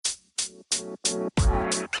Good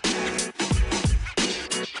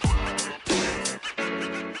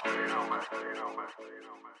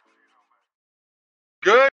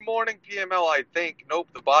morning, PML, I think. Nope,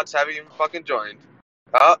 the bots haven't even fucking joined.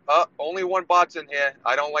 Only one bot's in here.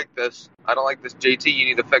 I don't like this. JT, you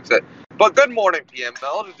need to fix it. But good morning,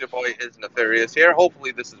 PML. Your boy is Nefarious here.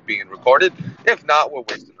 Hopefully this is being recorded. If not, we're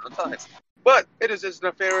wasting our time. But it is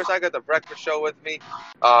Nefarious. I got the breakfast show with me.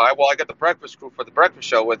 I got the breakfast crew for the breakfast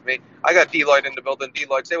show with me. I got D-Lloyd in the building.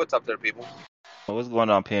 D-Lloyd, say what's up there, people. What's going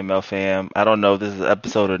on, PML fam? I don't know if this is an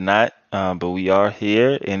episode or not, but we are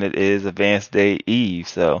here, and it is Advanced Day Eve,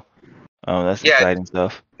 so that's exciting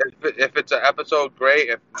stuff. If it's an episode, great.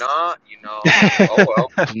 If not, oh well.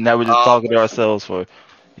 Now we're just talking to ourselves for,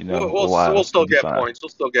 a while. We'll still get points. We'll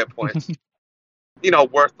still get points.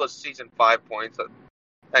 Worthless season 5 points.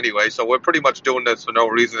 Anyway, so we're pretty much doing this for no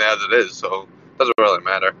reason as it is, so it doesn't really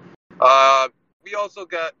matter. We also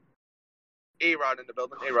got A-Rod in the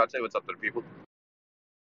building. A-Rod, say what's up to the people.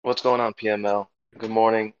 What's going on, PML? Good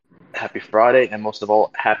morning, happy Friday, and most of all,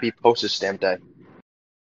 happy Postage Stamp Day.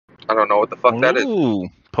 I don't know what the fuck that is. Ooh,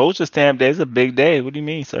 Postage Stamp Day is a big day. What do you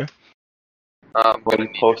mean, sir? I'm going to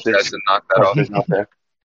need you guys to knock that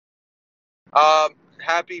off.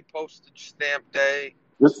 Happy Postage Stamp Day.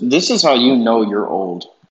 This is how you know you're old.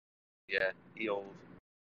 Yeah, he old.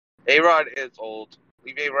 A-Rod is old.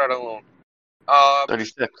 Leave A-Rod alone.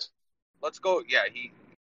 36. Let's go. Yeah,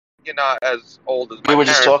 you're not as old as my We were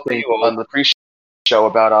just parents. talking on the pre-show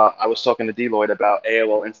about, I was talking to D-Lloyd about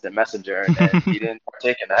AOL Instant Messenger, and he didn't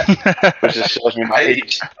partake in that, which just shows me my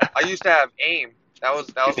age. I used to have AIM. That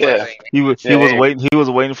was my thing. He was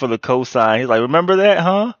waiting for the cosign. He's like, remember that,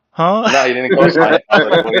 huh? No, he didn't cosign it. I was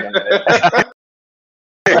like, wait a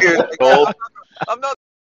minute. I'm not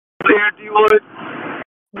there, D-Lloyd.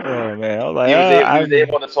 Oh man, I was like, he was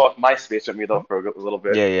able to talk MySpace with me though for a little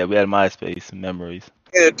bit. Yeah, we had MySpace memories.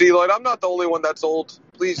 Yeah, D-Lloyd, I'm not the only one that's old.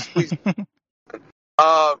 Please.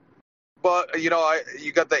 But you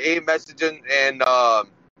got the AIM messaging, and it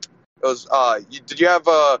was did you have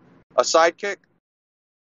a sidekick?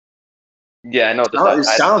 Yeah, I know. It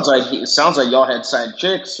sounds like y'all had side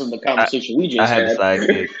chicks from the conversation we just had. I had a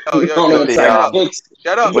sidekick.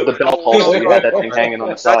 Shut up. With the belt holster, you had that thing hanging on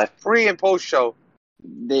the side. That's pre and post show.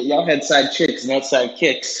 Y'all had side chicks, not side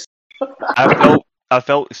kicks. I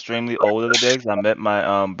felt extremely old the other day because I met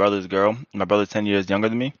my brother's girl. My brother's 10 years younger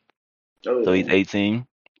than me, so he's 18,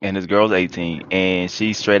 and his girl's 18. And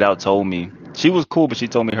she straight out told me she was cool, but she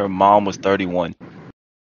told me her mom was 31.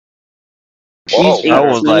 She's 18, I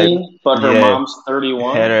was like, but her mom's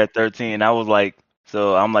 31. Had her at 13, and I was like,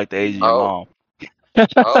 so I'm like the age of your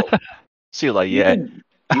mom. She was like, yeah.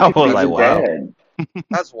 I was like, wow.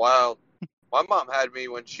 That's wild. My mom had me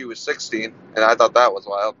when she was 16, and I thought that was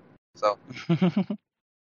wild. So,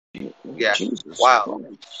 yeah, Jesus wow.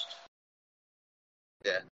 Christ.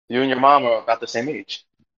 Yeah. You and your mom are about the same age.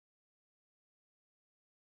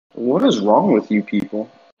 What is wrong with you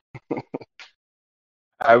people? All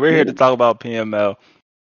right, we're here to talk about PML.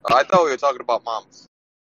 I thought we were talking about moms.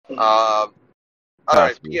 All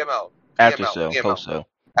right, PML. After show, post show.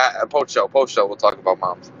 Post show, we'll talk about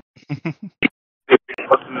moms. What's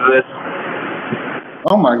this?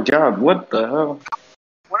 Oh my God, what the hell?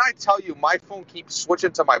 When I tell you, my phone keeps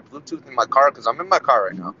switching to my Bluetooth in my car because I'm in my car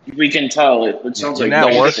right now. We can tell it. It sounds like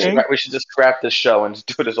not working. We should just scrap this show and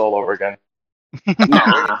do this all over again.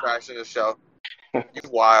 Nah, crashing the show. You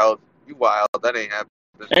wild. That ain't happening.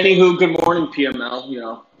 Anywho, good morning,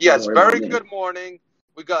 PML. Yes, very good morning.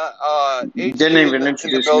 We got HD didn't even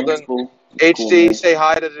introduce me. building. Cool. HD, cool, say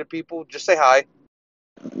hi to the people. Just say hi.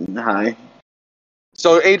 Hi.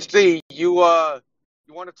 So HD, you want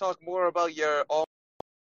to talk more about your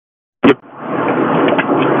Yo,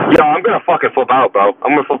 I'm gonna fucking flip out, bro.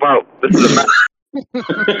 I'm gonna flip out. This is a mess. I'm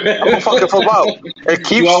gonna fucking flip out. It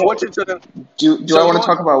keeps switching to the. Do I want to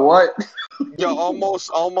talk about what? You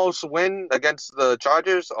almost win against the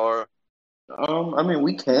Chargers, or? I mean,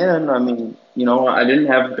 we can. I mean, I didn't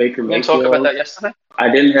have Baker Mayfield. We talked about that yesterday. I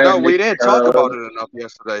didn't have. No, we didn't talk about it enough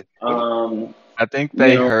yesterday. I think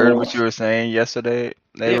they heard what you were saying yesterday,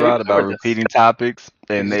 Rod, about repeating topics,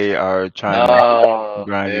 and they are trying to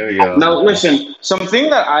grind it up. Now, listen, something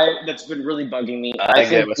that's been really bugging me. I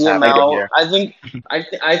think PML. I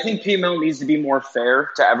think PML needs to be more fair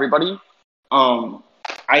to everybody.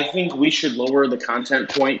 I think we should lower the content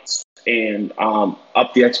points and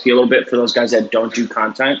up the XP a little bit for those guys that don't do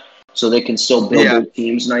content, so they can still build their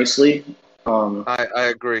teams nicely. I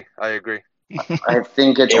agree. I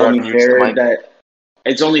think it's only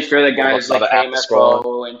fair that guys like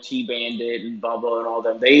KMFO and T-Bandit and Bubba and all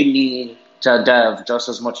them, they need to Dev just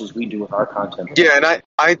as much as we do with our content. Yeah, and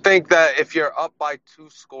I think that if you're up by 2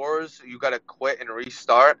 scores, you got to quit and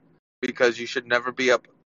restart because you should never be up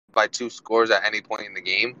by 2 scores at any point in the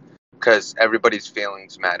game because everybody's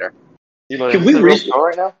feelings matter. Can we restart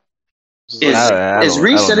right now? Is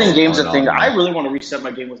resetting games a thing? I really want to reset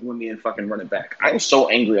my game with Wimby and fucking run it back. I'm so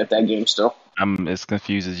angry at that game still. I'm as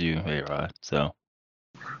confused as you, A-Rod. So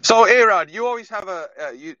A-Rod, you always have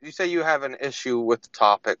you say you have an issue with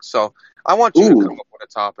topics. So I want you to come up with a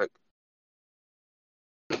topic.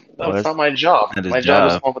 That's not my job. My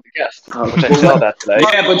job is come with the guest. Which I saw that today.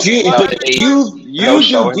 Yeah, but you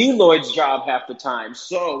do D-Lloyd's job half the time.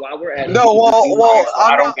 So while we're at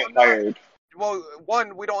I don't get fired. Well,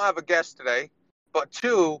 1, we don't have a guest today, but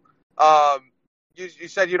 2, you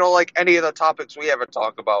said you don't like any of the topics we ever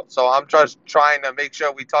talk about. So I'm just trying to make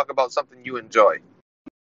sure we talk about something you enjoy.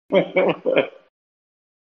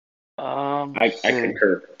 I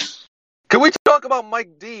concur. Can we talk about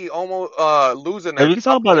Mike D almost losing? We can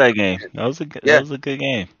talk about that game. That was a good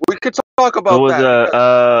game. We could talk about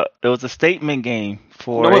that. It was a statement game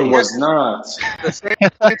for. No, it was not. The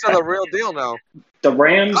Saints are the real deal now. The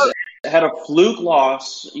Rams had a fluke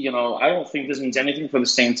loss. You know, I don't think this means anything for the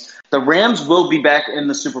Saints. The Rams will be back in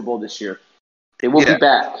the Super Bowl this year. They will be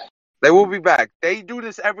back. They will be back. They do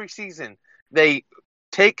this every season. They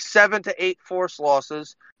take 7 to 8 forced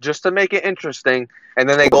losses just to make it interesting, and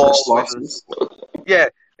then they go all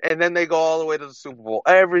and then they go all the way to the Super Bowl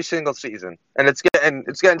every single season, and it's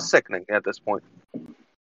getting sickening at this point.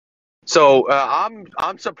 So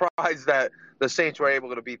I'm surprised that the Saints were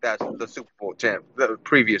able to beat the Super Bowl champ, the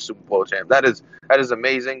previous Super Bowl champ. That is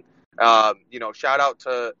amazing. Shout out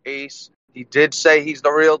to Ace. He did say he's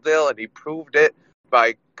the real deal, and he proved it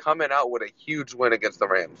by coming out with a huge win against the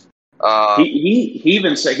Rams. He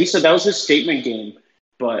even said that was his statement game,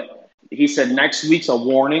 but he said next week's a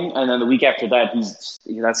warning, and then the week after that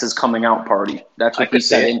that's his coming out party. That's what he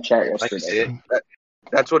said in chat yesterday.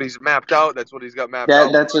 That's what he's mapped out. That's what he's got mapped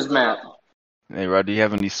out. That's his map. Hey Rod, do you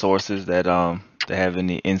have any sources that have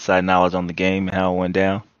any inside knowledge on the game and how it went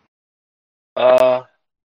down? He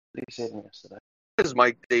said yesterday. This is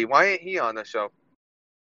Mike D. Why ain't he on the show?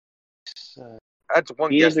 That's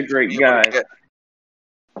one. He is a great guy.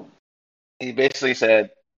 He basically said,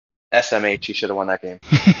 SMH, he should have won that game.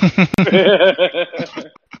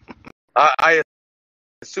 I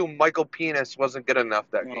assume Michael Penis wasn't good enough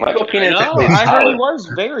that game. Michael Penis, I heard he was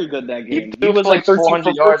very good that game. He was like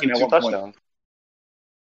 400 yards and 2 touchdowns.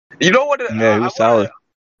 You know what? Yeah, he was solid.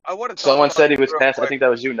 Someone said he was passing. I think that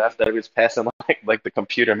was you, Neff. That he was passing like the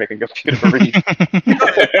computer, making computer read.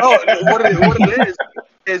 What it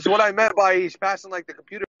is what I meant by he's passing like the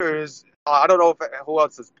computer is. I don't know who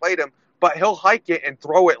else has played him, but he'll hike it and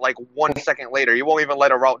throw it like 1 second later. He won't even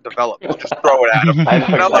let a route develop. He'll just throw it at him. I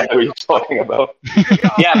know exactly what you're talking about.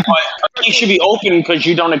 Yeah, but he should be open because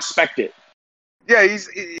you don't expect it. Yeah,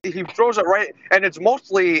 he throws it right, and it's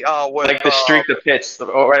mostly with like the streak to Pitts,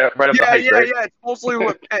 right up the height, right? Yeah, it's mostly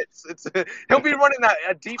with Pitts. He'll be running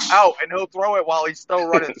a deep out, and he'll throw it while he's still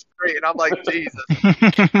running straight, and I'm like, Jesus,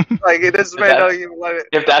 like this man doesn't even let it.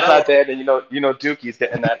 If that's not there, then you know Dookie's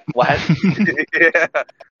getting that flat. Yeah,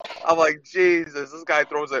 I'm like, Jesus, this guy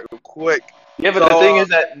throws it quick. Yeah, but the thing is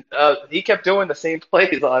that he kept doing the same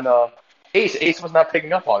plays on Ace. Ace was not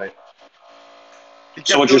picking up on it.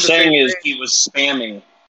 So what you're saying is he was spamming.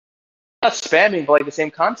 Not spamming, but like the same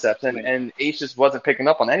concept, and Ace just wasn't picking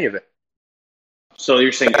up on any of it. So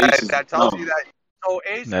you're saying Ace that tells you that. So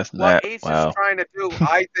Ace is trying to do.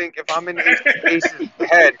 I think if I'm in Ace's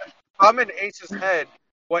head,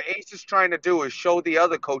 what Ace is trying to do is show the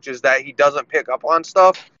other coaches that he doesn't pick up on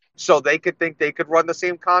stuff, so they could think they could run the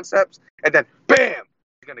same concepts, and then bam,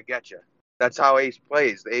 he's gonna get you. That's how Ace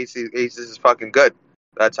plays. Ace is fucking good.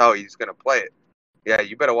 That's how he's gonna play it. Yeah,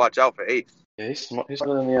 you better watch out for Ace. Yeah, he's more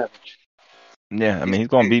than the average. Yeah, I mean he's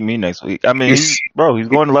gonna beat me next week. I mean, he's going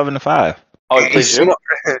 11-5. Oh, he's smart.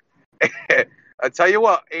 I tell you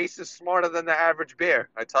what, Ace is smarter than the average bear.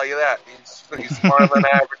 I tell you that he's smarter than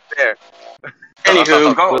the average bear.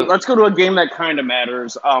 Anywho, let's go to a game that kind of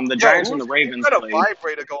matters. The Giants and the Ravens. Got a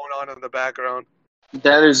vibrator going on in the background.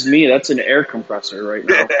 That is me. That's an air compressor right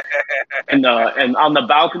now. and on the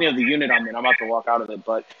balcony of the unit I'm in, I'm about to walk out of it.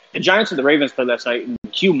 But the Giants and the Ravens played last night, and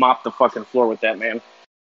Q mopped the fucking floor with that, man.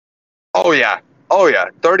 Oh yeah.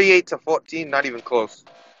 38-14, not even close.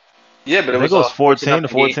 Yeah, but it was 14-14.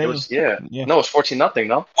 No, it was 14-0.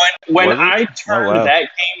 No. When I turned that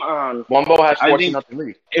game on, Wombo had 14-0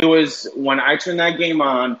 lead. It was when I turned that game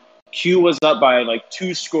on. Q was up by like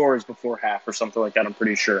 2 scores before half or something like that. I'm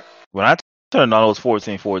pretty sure. When I turned on, it was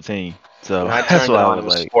 14-14. So when I that's turned why it I on,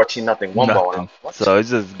 was it was like 14-0 Wumbo. nothing. So it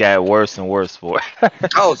just got worse and worse for it.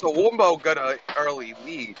 Oh, so Wumbo got an early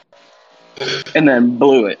lead. And then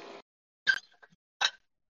blew it.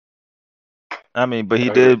 I mean, but he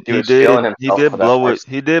was did feeling himself for that blow it. first.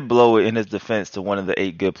 He did blow it in his defense to one of the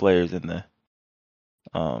 8 good players in the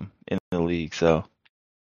league. So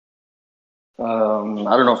I don't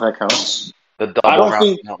know if that counts. The double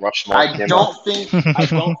Mount Rushmore. I don't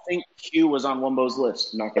think Q was on Wumbo's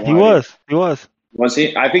list. Not gonna he lie. was. Was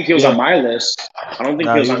he? I think he was on my list. I don't think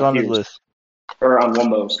he was on his Q's list. or on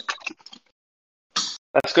Wumbo's.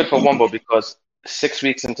 That's good for Wumbo because 6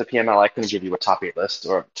 weeks into PML, I couldn't give you a top 8 list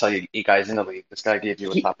or tell you 8 guys in the league. This guy gave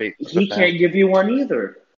you a top 8. He can't give you one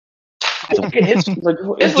either. His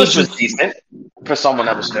list was decent for someone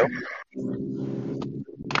that was new.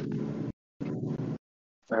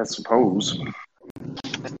 I suppose.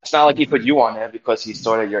 It's not like he put you on there because he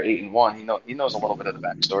started your 8-1. He knows a little bit of the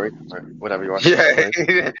backstory or whatever you want. Yeah,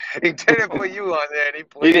 he didn't put you on there. And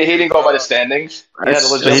he didn't go by the standings.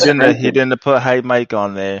 He didn't put Hype Mike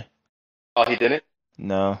on there. Oh, he didn't?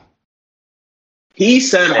 No. He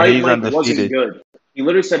said Hype Mike wasn't good. He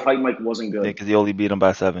literally said Hype Mike wasn't good because he only beat him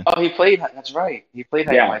by 7. Oh, he played. That's right. He played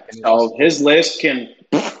Hype Mike. So his list can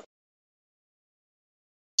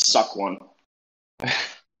suck one.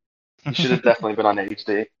 You should have definitely been on the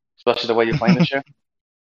HD, especially the way you're playing this year.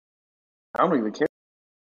 I don't even care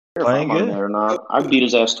if I'm on there or not. I beat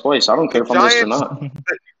his ass twice. I don't care if I'm listed or not.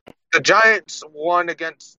 The Giants won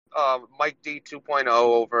against Mike D 2.0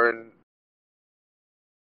 over and.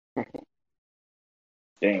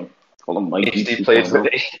 Damn. Hold on, Mike D. HD played with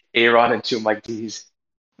Aaron and 2 Mike D's.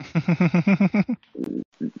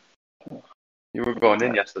 You were going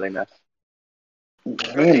in yesterday, man.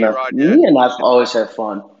 Me and F always have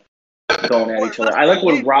fun going at each other. I like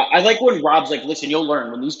when Rob's like, "Listen, you'll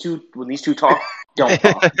learn when these two talk. Don't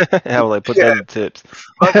talk." Yeah, like put that in tips.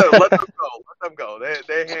 Let them go. Let them go.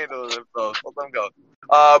 They handle themselves. Let them go.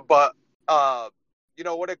 But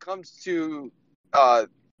when it comes to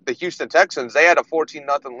the Houston Texans, they had a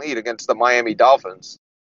 14-0 lead against the Miami Dolphins,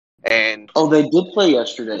 and they did play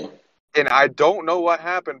yesterday. And I don't know what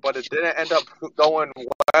happened, but it didn't end up going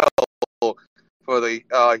well for the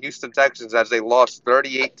Houston Texans as they lost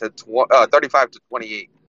 35 to 28.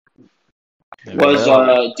 He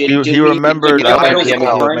remembered Did Mike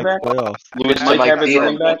have his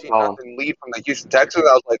running back? Lead from the Houston Texans.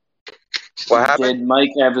 I was like, what happened? Did Mike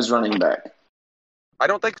have his running back? I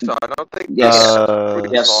don't think so. I don't think.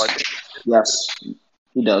 Yes,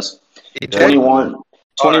 he does. He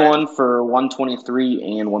 21 for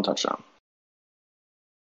 123 and 1 touchdown.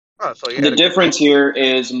 Oh, so the difference here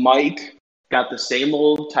is Mike got the same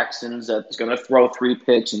old Texans that's going to throw 3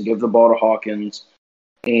 picks and give the ball to Hawkins.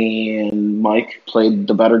 And Mike played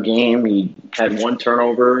the better game. He had 1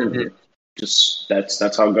 turnover, and just that's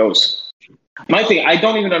how it goes. My thing, I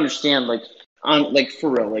don't even understand. For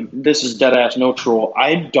real, this is dead ass no troll.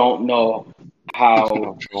 I don't know how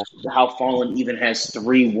Fallen even has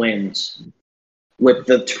 3 wins with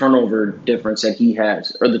the turnover difference that he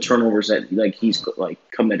has, or the turnovers that he's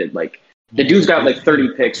committed. The dude's got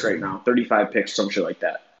 30 picks right now, 35 picks, some shit like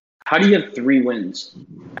that. How do you have 3 wins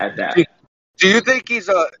at that? Do you think he's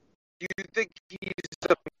a?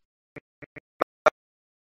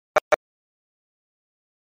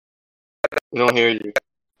 We don't hear you.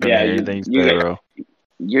 Yeah,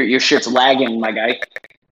 your shit's lagging, my guy.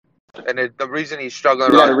 And the reason he's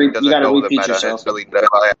struggling, you gotta repeat yourself. Really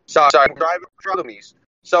sorry, I'm driving through these.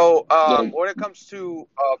 So, when it comes to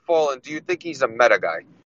Fallen, do you think he's a meta guy?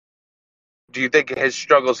 Do you think his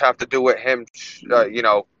struggles have to do with him,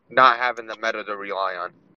 not having the meta to rely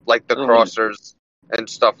on, like the crossers and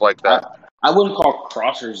stuff like that? I wouldn't call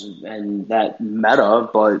crossers and that meta,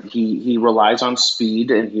 but he relies on speed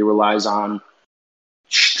and he relies on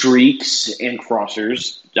streaks and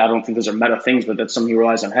crossers. I don't think those are meta things, but that's something he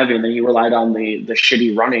relies on heavy. And then he relied on the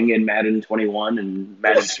shitty running in Madden 21 and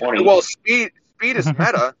Madden 20. Well, speed is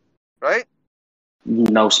meta, right?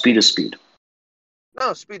 No, speed is speed.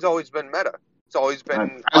 No, speed's always been meta. It's always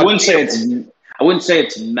been. I wouldn't say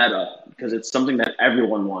it's meta because it's something that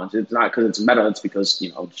everyone wants. It's not because it's meta. It's because it's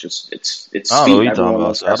speed. I don't know what you're talking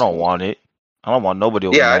about. I don't want it. I don't want nobody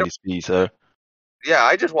over 90 speed, sir. Yeah,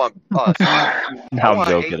 I just want us. I'm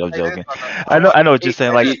joking. I know what you're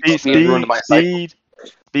saying.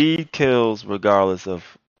 Speed kills regardless of.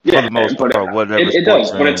 For the most part, whatever. It does,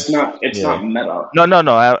 but it's not meta.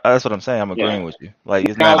 No. That's what I'm saying. I'm agreeing with you.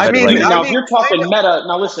 It's not. Now, if you're talking meta,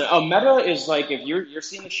 now listen. A meta is if you're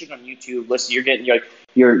seeing this shit on YouTube. Listen, you're getting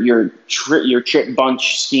your chip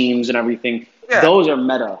bunch schemes and everything. Yeah. Those are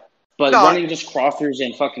meta. But running just crossers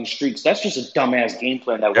and fucking streaks, that's just a dumbass game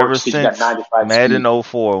plan that works because you got 95 Madden speed.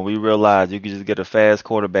 04, we realized you could just get a fast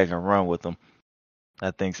quarterback and run with them.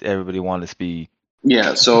 I think everybody wanted speed.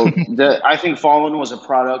 Yeah, so I think Fallen was a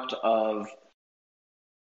product of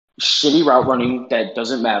shitty route running that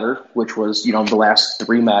doesn't matter, which was, the last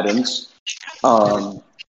 3 Maddens.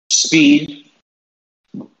 Speed,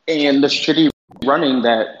 and the shitty running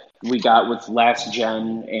that we got with last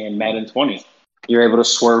gen and Madden 20. You're able to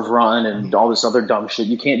swerve run and all this other dumb shit.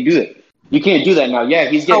 You can't do it. You can't do that now. Yeah,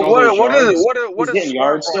 he's getting all those yards. What is getting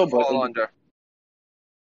yards still, but under?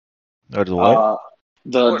 What is what?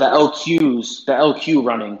 The LQs, the LQ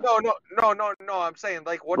running. No. I'm saying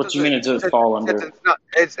what do you mean it does fall under?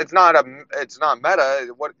 It's not meta.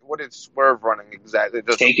 What is swerve running exactly?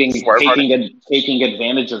 Taking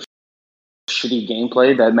advantage of shitty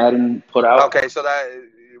gameplay that Madden put out. Okay, so that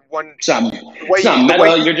one. It's not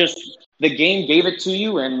meta. You're just the game gave it to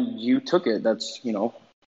you and you took it. That's you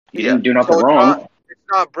didn't do nothing wrong. It's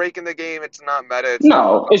not breaking the game. It's not meta.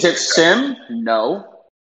 No, is it sim? No,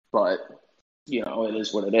 but it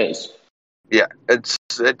is what it is. Yeah, it's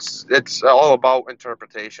all about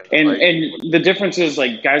interpretation. And the difference is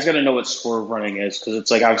guys got to know what swerve running is because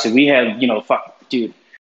it's obviously we have dude,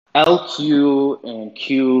 LQ and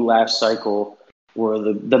Q last cycle were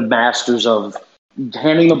the masters of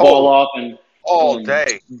handing the ball off and all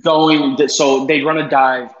day going. So they'd run a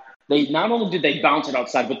dive. They not only did they bounce it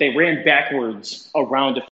outside, but they ran backwards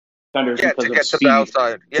around defenders because of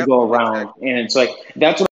speed to go around. Exactly. And it's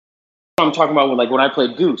that's what I'm talking about when I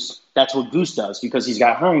played Goose. That's what Goose does because he's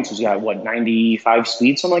got Hines, who's got 95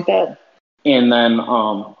 speed, something like that. And then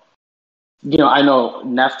I know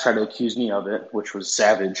Neff tried to accuse me of it, which was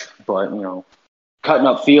savage. But cutting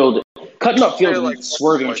up field and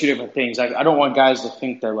swerving are 2 different things. I don't want guys to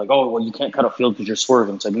think they're you can't cut up field because you're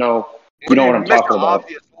swerving. It's no, you know what I'm talking about.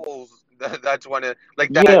 Obvious holes, that's when it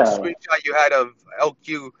screenshot you had of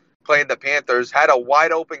LQ playing the Panthers had a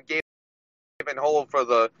wide open game. Hole for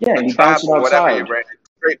the trap or whatever you ran.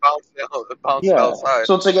 Straight bounce outside.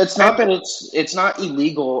 So it's not that it's not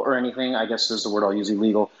illegal or anything. I guess is the word I'll use,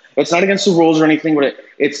 illegal. It's not against the rules or anything, but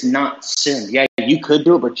it's not sin. Yeah, you could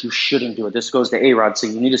do it, but you shouldn't do it. This goes to A-Rod, so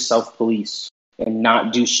you need to self-police and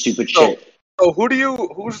not do stupid shit. So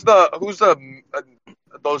who's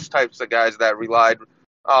those types of guys that relied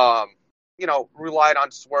on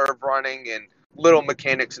swerve running and little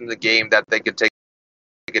mechanics in the game that they could take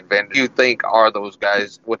advantage? You think are those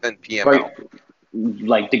guys within PML?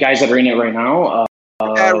 Like the guys that are in it right now?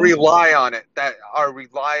 That rely on it, that are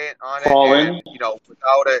reliant on Fallen. It. And,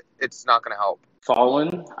 without it, it's not going to help.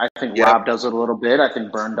 Fallen. I think Rob does it a little bit. I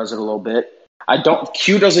think Burn does it a little bit.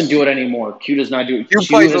 Q doesn't do it anymore. Q does not do it. Q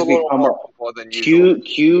plays a little more football than usual.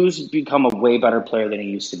 Q's become a way better player than he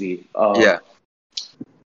used to be.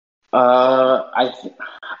 I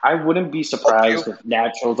wouldn't be surprised if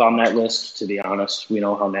Natural's on that list, to be honest. We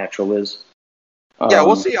know how Natural is.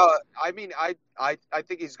 We'll see. I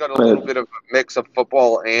think he's got a little bit of a mix of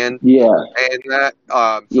football and that.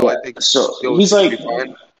 I think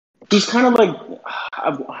he's kind of like,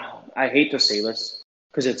 I hate to say this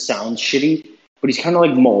because it sounds shitty, but he's kind of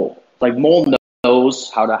like Mole. Like Mole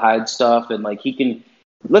knows how to hide stuff and he can.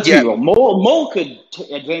 Let's be real. Mole could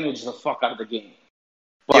advantage the fuck out of the game.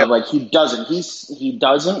 But he doesn't. He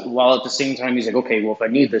doesn't. While at the same time, he's like, okay, well, if I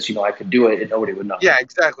need this, I could do it, and nobody would know. Yeah,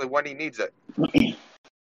 exactly. When he needs it.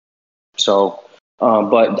 So,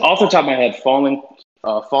 but off the top of my head, Fallen,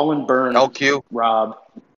 Burn, LQ, Rob.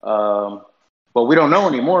 But we don't know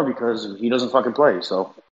anymore because he doesn't fucking play.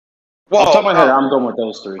 So, off the top of my head, I'm going with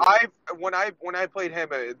those 3. When I played him,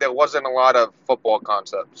 there wasn't a lot of football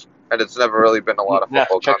concepts, and it's never really been a lot of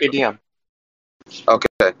football check concepts. Your DM. Okay.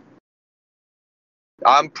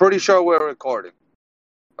 I'm pretty sure we're recording,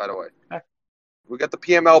 by the way. We got the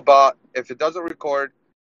PML bot. If it doesn't record,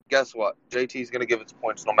 guess what? JT's going to give its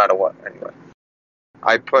points no matter what, anyway.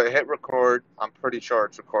 I hit record. I'm pretty sure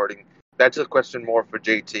it's recording. That's a question more for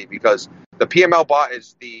JT because the PML bot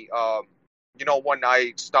is the, when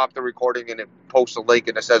I stop the recording and it posts a link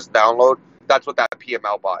and it says download, that's what that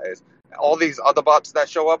PML bot is. All these other bots that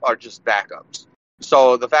show up are just backups.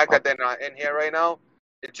 So the fact that they're not in here right now,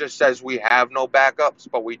 it just says we have no backups,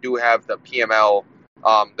 but we do have the PML,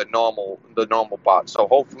 the normal bot. So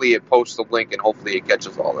hopefully it posts the link and hopefully it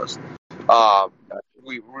catches all this.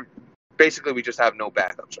 We just have no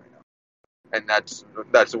backups right now, and that's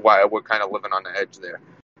why we're kind of living on the edge there.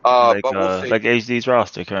 But we'll see. Like HD's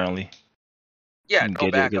roster currently. Yeah,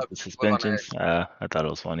 no backups. The suspensions. I thought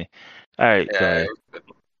it was funny. All right, go ahead.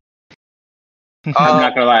 I'm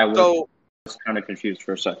not gonna lie. I was kind of confused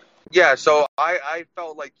for a second. Yeah, so I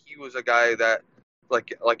felt like he was a guy that,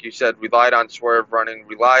 like you said, relied on swerve running,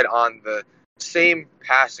 relied on the same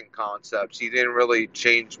passing concepts. He didn't really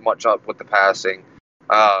change much up with the passing.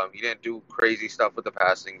 He didn't do crazy stuff with the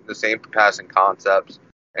passing. The same passing concepts,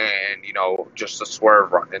 and just the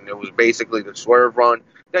swerve run. And it was basically the swerve run.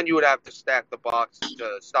 Then you would have to stack the box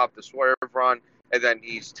to stop the swerve run, and then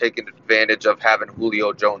he's taking advantage of having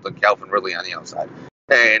Julio Jones and Calvin Ridley on the outside.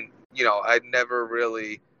 And I never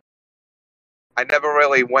really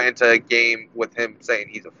went into a game with him saying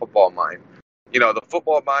he's a football mind. The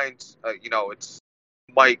football minds, it's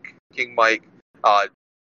Mike, King Mike,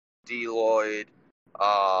 D. Lloyd,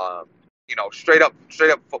 straight up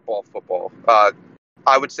football.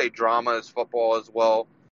 I would say drama is football as well.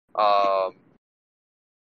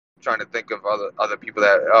 Trying to think of other people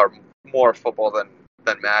that are more football than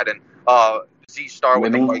Madden. Z-Star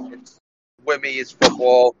with the Vikings. Wimmy is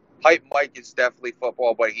football. Hype Mike is definitely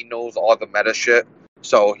football, but he knows all the meta shit,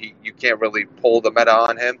 so you can't really pull the meta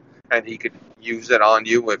on him, and he could use it on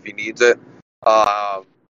you if he needs it.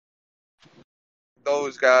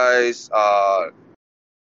 Those guys, I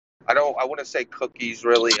wouldn't say Cookie's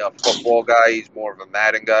really a football guy. He's more of a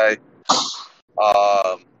Madden guy.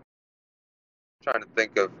 Trying to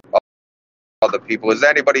think of other people. Is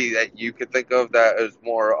there anybody that you could think of that is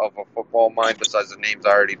more of a football mind besides the names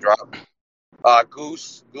I already dropped?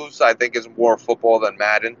 Goose, I think, is more football than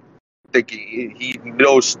Madden. I think he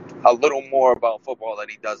knows a little more about football than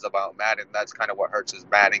he does about Madden. That's kind of what hurts his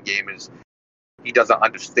Madden game is he doesn't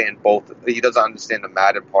understand both. He doesn't understand the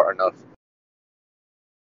Madden part enough.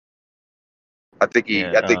 I think he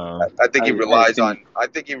relies.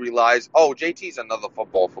 Oh, JT's another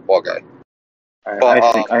football guy.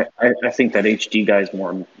 I think that HD guy is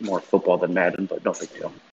more football than Madden, but no big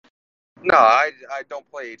deal. No, I don't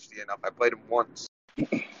play HD enough. I played him once,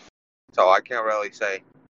 so I can't really say.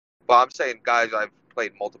 But I'm saying guys I've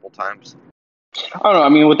played multiple times. I don't know. I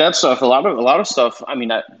mean, with that stuff, a lot of stuff. I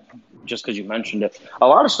mean, just because you mentioned it, a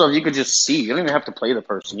lot of stuff you could just see. You don't even have to play the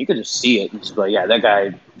person. You could just see it and just be like, yeah, that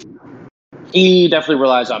guy. He definitely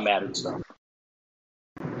relies on Madden stuff.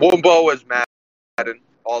 Wumbo is Madden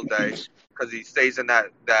all day because he stays in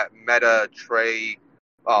that meta tray.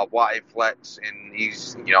 Y flex, and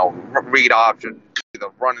he's read option, either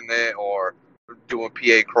running it or doing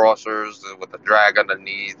PA crossers with a drag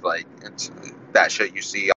underneath, like it's that shit you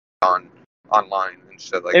see online and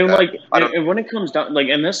shit like that. And when it comes down,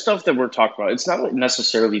 and this stuff that we're talking about, it's not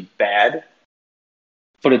necessarily bad,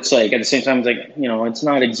 but it's like at the same time, it's like it's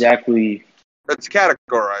not exactly. It's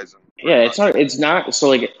categorizing. Yeah, it's not. It's not.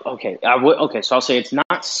 So okay, so I'll say it's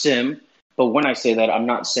not sim, but when I say that, I'm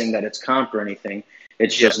not saying that it's comp or anything.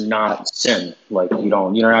 It's just not sim. Like you're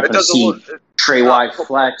not going to see Trey White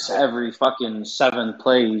flex every fucking 7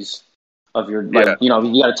 plays of your you got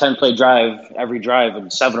a 10-play drive every drive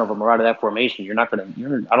and 7 of them are out of that formation. You're not going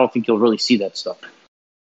to. I don't think you'll really see that stuff.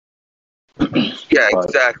 Yeah,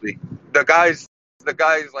 exactly. The guys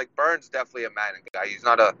like Burns definitely a Madden guy. He's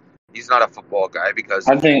not a football guy because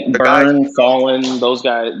I think Burn, Fallen, those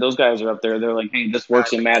guys are up there. They're like, hey, this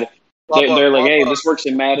works in Madden. They're like, hey, this works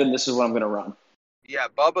in Madden. This is what I'm going to run. Yeah,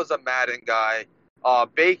 Bubba's a Madden guy.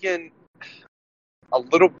 Bacon, a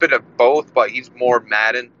little bit of both, but he's more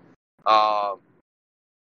Madden. I'm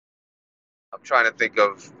trying to think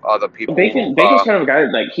of other people. Bacon's kind of a guy,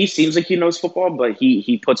 he seems like he knows football, but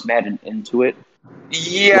he puts Madden into it.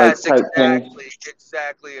 Yes,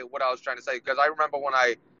 exactly what I was trying to say. Because I remember when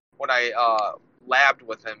I labbed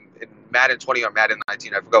with him in Madden 20 or Madden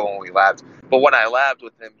 19, I forgot when we labbed. But when I labbed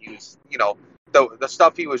with him, he was, the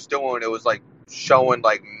stuff he was doing, it was like showing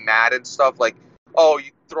like Madden stuff, like, oh,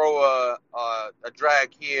 you throw a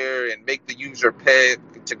drag here and make the user pick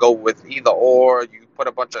to go with either or. You put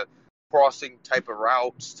a bunch of crossing type of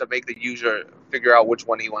routes to make the user figure out which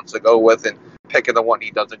one he wants to go with and picking the one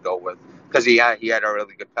he doesn't go with because he had a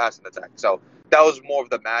really good passing attack. So that was more of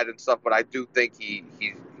the Madden stuff, but I do think he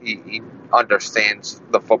understands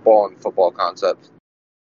the football and football concepts.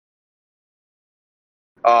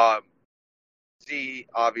 Z,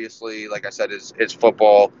 obviously, like I said, is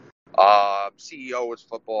football. CEO is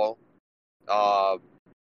football.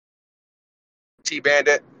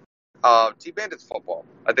 T-Bandit. T-Bandit's football.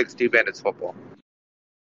 I think T-Bandit's football.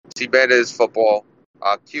 T-Bandit is football.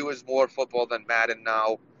 Q is more football than Madden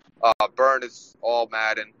now. Burn is all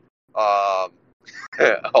Madden. All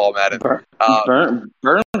Madden.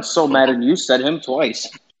 Burn's so Madden, you said him twice.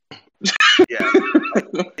 Yeah,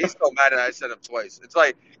 he's so mad, and I said him twice. It's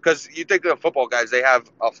like because you think of football guys, they have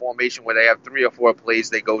a formation where they have 3 or 4 plays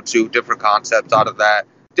they go to, different concepts out of that,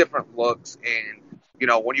 different looks, and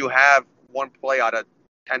when you have one play out of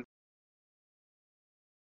 10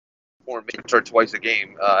 for once or twice a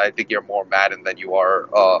game. I think you're more Madden than you are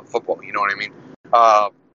football. You know what I mean?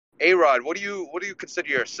 A-Rod, what do you consider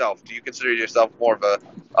yourself? Do you consider yourself more of a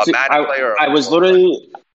Madden player? I was literally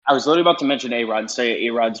about to mention A-Rod and say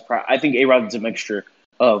A-Rod's. I think A-Rod's a mixture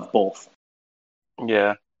of both.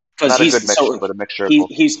 Yeah, not a good mixture, but a mixture of both.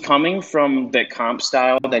 He's coming from the comp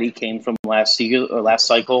style that he came from last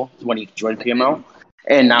cycle when he joined PML,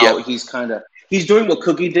 and now he's doing what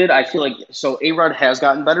Cookie did. I feel like A-Rod has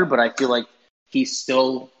gotten better, but I feel like he's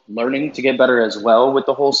still learning to get better as well with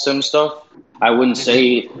the whole sim stuff. I wouldn't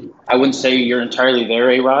say you're entirely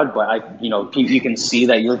there, A-Rod, but you can see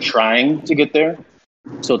that you're trying to get there.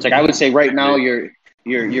 So it's like I would say right now you're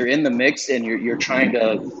in the mix and you're trying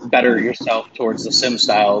to better yourself towards the sim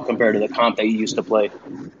style compared to the comp that you used to play.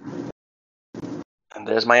 And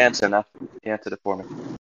there's my answer now. He answered it for me.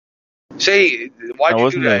 Say, why'd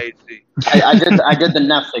you do that, HC? I did the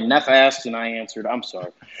Neff thing. Neff asked and I answered. I'm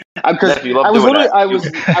sorry. I was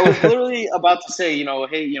literally about to say, I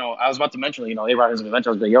was about to mention, A-Rod is an adventure.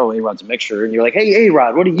 I was like, yo, A-Rod's a mixture. And you're like, hey,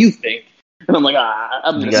 A-Rod, what do you think? And I'm like,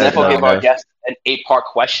 I'm going to say, give our guest an 8-part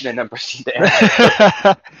question and then proceed to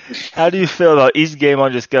answer. How do you feel about each game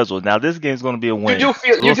on your schedule? Now, this game's going to be a win. You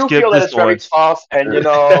do feel that it's very tough, and you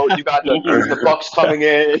got the Bucks coming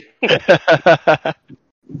in.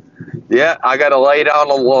 Yeah, I got to lay down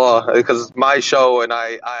the law because it's my show and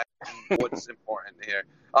I what's important here.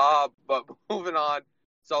 But moving on.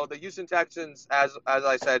 So the Houston Texans, as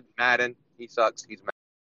I said, Madden, he sucks. He's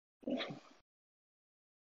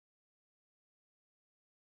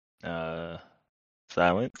mad.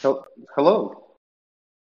 Silent. Hello.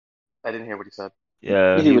 I didn't hear what he said.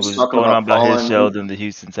 Yeah, he was going on about his show than the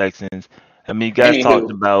Houston Texans. I mean, you guys talked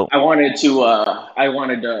about. I wanted to,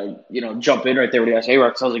 jump in right there when he asked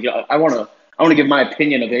A-Rod. So I was like, I want to give my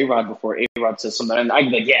opinion of A-Rod before A-Rod says something, and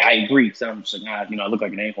I'm like, yeah, I agree. So I'm just like, I look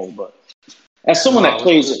like an a-hole. But as someone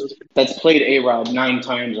that's played A-Rod 9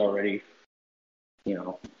 times already,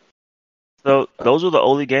 So those were the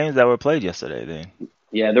only games that were played yesterday, then.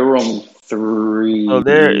 Yeah, there were only 3. So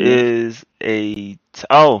there is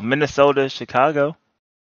Minnesota, Chicago.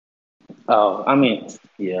 Oh, I mean,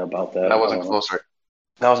 yeah, about that. That wasn't closer.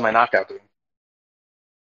 That was my knockout game.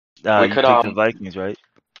 We could the Vikings, right?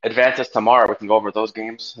 Advance us tomorrow. We can go over those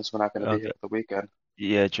games. Since we're not going to be here for the weekend.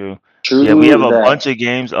 Yeah, true. Yeah, we have a bunch of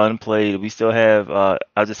games unplayed. We still have.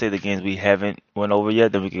 I'll just say the games we haven't went over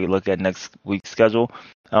yet. Then we can look at next week's schedule.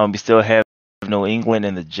 We still have New England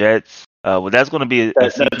and the Jets. That's going to be a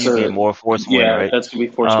CPU game, more force win, right? Yeah, that's going to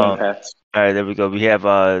be force win paths. All right, there we go. We have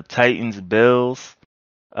Titans, Bills.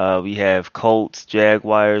 We have Colts,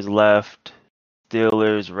 Jaguars left,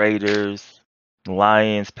 Steelers, Raiders,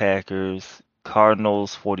 Lions, Packers,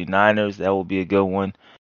 Cardinals, 49ers. That will be a good one.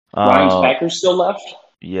 Lions, Packers still left?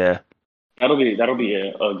 Yeah. That'll be a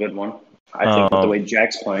good one. I think with the way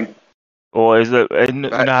Jack's playing. Or is it? You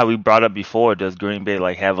know how we brought up before? Does Green Bay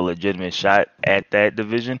have a legitimate shot at that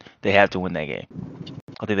division? They have to win that game.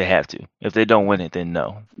 I think they have to. If they don't win it, then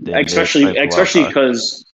no. Then especially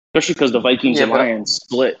because the Vikings and Lions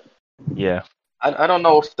split. Yeah. I don't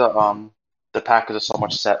know if the Packers are so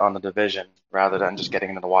much set on the division rather than just getting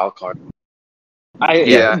into the wild card. I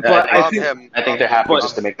think they're happy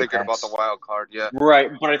just to make the thinking about the wild card. Yeah. Right,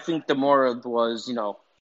 but I think the more was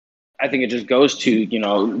I think it just goes to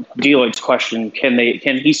Deloitte's question: Can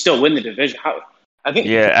he still win the division? I think.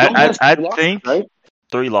 Yeah, I think right?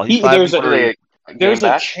 3 losses. There's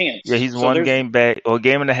a chance. Yeah, he's one game back or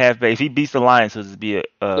game and a half back. If he beats the Lions, so it'd be a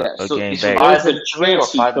game back. There's a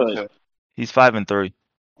chance he could. He's 5-3.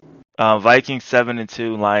 Vikings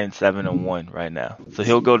 7-2, Lions 7-1 right now. So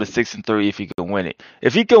he'll go to 6-3 if he can win it.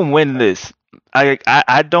 If he can win this,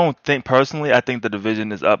 I don't think personally. I think the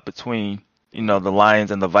division is up between the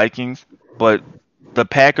Lions and the Vikings, but the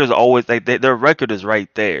Packers always their record is right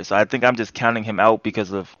there. So I think I'm just counting him out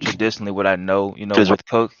because of traditionally what I know, with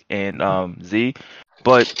Cook and Z.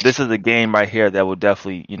 But this is a game right here that will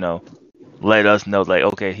definitely, let us know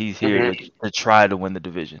okay, he's here to try to win the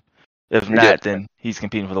division. If not, then he's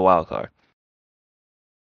competing for the wild card.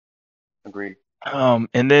 Agreed.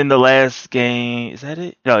 And then the last game, is that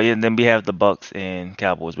it? No, yeah. And then we have the Bucks and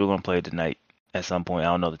Cowboys. We're gonna play tonight at some point. I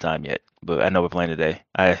don't know the time yet, but I know we're playing today.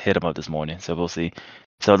 I hit them up this morning, so we'll see.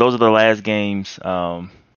 So those are the last games. A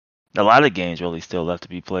lot of games really still left to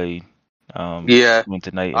be played. Between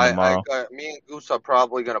tonight and tomorrow. Me and Goose are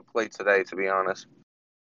probably gonna play today, to be honest.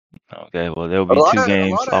 Okay, well there will be 2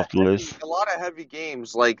 games off the list. A lot of heavy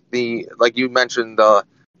games, like you mentioned, the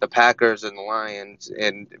Packers and the Lions,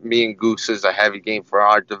 and me and Goose is a heavy game for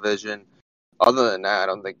our division. Other than that, I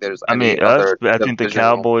don't think there's. I think the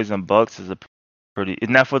Cowboys and Bucks is a pretty.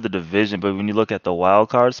 It's not for the division, but when you look at the wild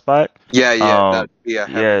card spot, Yeah, um, that'd be a yeah,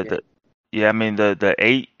 heavy game. I mean the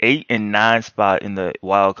 8 and 9 spot in the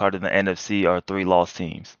wild card in the NFC are 3 lost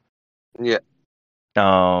teams. Yeah.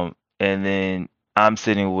 And then I'm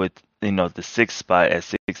sitting with the 6th spot at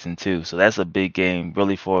 6 and 2, so that's a big game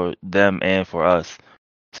really for them and for us.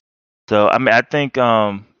 So I mean, I think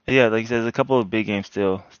yeah, like you said, there's a couple of big games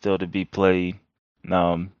still to be played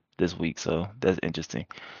this week, so that's interesting.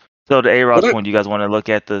 So the A-Rod's point, you guys want to look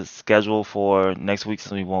at the schedule for next week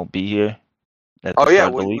since we won't be here? Oh yeah,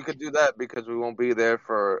 we could do that because we won't be there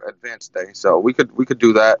for Advanced Day, so we could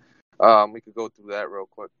do that. We could go through that real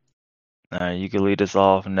quick. All right, you can lead us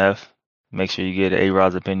off, Neff. Make sure you get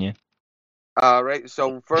A-Rod's opinion. Right.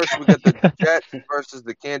 So first we get the Jets versus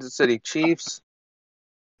the Kansas City Chiefs.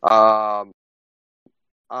 I'm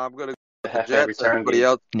gonna go with the Jets. Everybody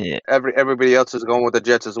else, everybody else is going with the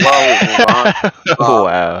Jets as well. We'll move on.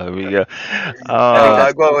 Wow, here we go.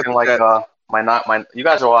 I go with like my. You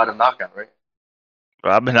guys are all out of knockout, right?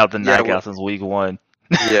 I've been out the knockout since week 1.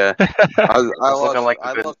 Yeah, I was looking like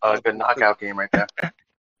a good knockout game right there.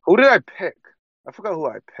 Who did I pick? I forgot who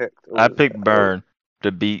I picked. I picked Burn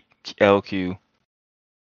to beat LQ.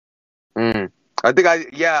 I think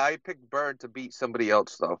I picked Burn to beat somebody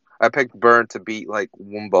else though. I picked Burn to beat like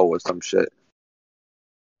Wumbo or some shit.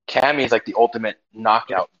 Cammy is like the ultimate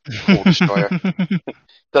knockout pool destroyer.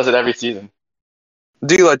 Does it every season.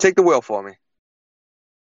 Dealer, take the wheel for me.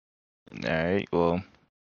 All right. Well,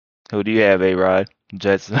 who do you have, A-Rod?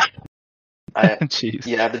 Jets. Jeez.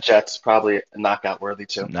 Yeah, the Jets probably knockout worthy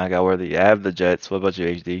too. Knockout worthy. I have the Jets. What about you,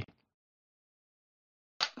 HD?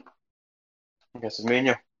 I guess it's me and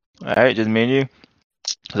you. All right, just me and you.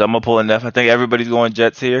 So I'm gonna pull enough. I think everybody's going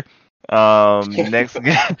Jets here. Next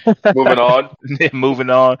game. Moving on. Moving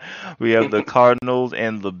on. We have the Cardinals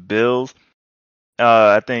and the Bills.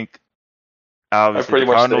 I think obviously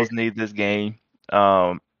the Cardinals need this game.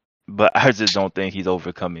 But I just don't think he's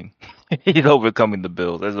overcoming. He's overcoming the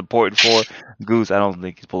Bills. As important for Goose, I don't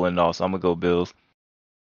think he's pulling it off. So I'm gonna go Bills.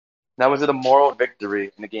 Now, is it a moral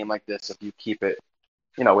victory in a game like this if you keep it,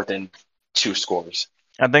 within 2 scores?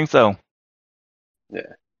 I think so. Yeah,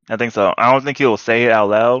 I think so. I don't think he'll say it out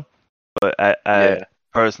loud, but I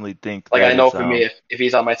personally think. Like I know for me, if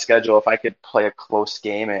he's on my schedule, if I could play a close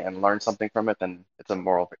game and learn something from it, then it's a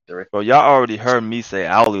moral victory. Well, y'all already heard me say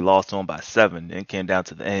I only lost to him by 7 and it came down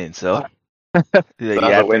to the end. So I think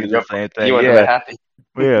it's the same thing. Happy.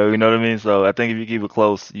 Yeah, you know what I mean. So I think if you keep it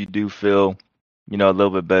close, you do feel, a little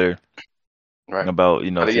bit better about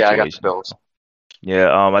But yeah, I got the Bills.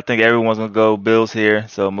 Yeah, I think everyone's gonna go Bills here.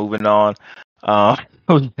 So moving on,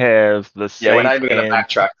 we have the Saints. Yeah, we're not even gonna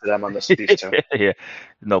backtrack to them on these two. Yeah,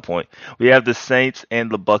 no point. We have the Saints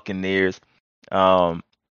and the Buccaneers.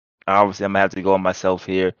 Obviously, I'm gonna have to go on myself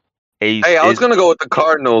here. I was gonna go with the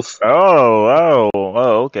Cardinals. Oh,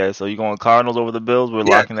 okay. So you're going Cardinals over the Bills? We're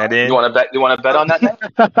locking that in. You want to bet on that now?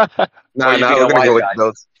 No, we're gonna go with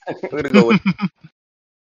those. We're gonna go with.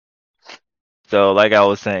 So, like I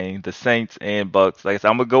was saying, the Saints and Bucks. Like I said,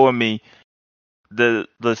 I'm gonna go with me. The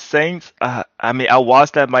Saints. I mean, I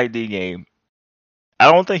watched that Mike D game. I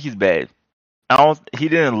don't think he's bad. He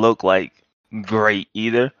didn't look like great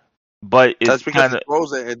either. But it's kind of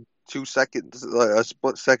throws it in 2 seconds, a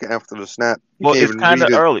split second after the snap. Well, it's kind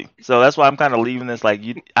of early, so that's why I'm kind of leaving this. Like,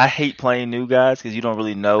 I hate playing new guys because you don't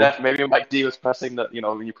really know. Maybe Mike D was pressing the,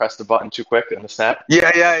 when you press the button too quick in the snap.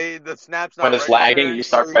 Yeah, the snap's not when it's lagging, you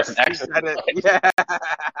start pressing X. Yeah,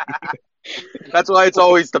 that's why it's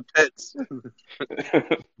always the pits.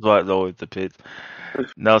 That's why it's always the pits.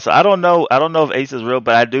 No, so I don't know if Ace is real,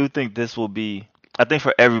 but I do think this will be. I think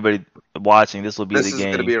for everybody watching, this will be the game. This is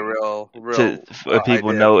going to be a real for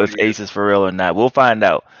people know if Ace is for real or not. We'll find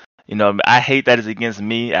out. I hate that it's against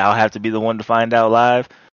me. I'll have to be the one to find out live,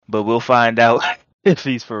 but we'll find out if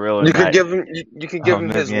he's for real or not. You could give him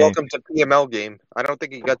his game. Welcome to PML game. I don't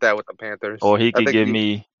think he got that with the Panthers. Or he could give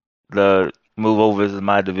me the move over as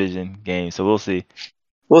my division game. So we'll see.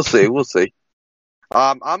 We'll see.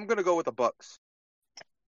 I'm going to go with the Bucks.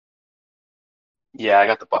 Yeah, I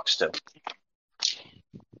got the Bucks too.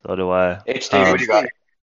 So do I. HD, what do you got?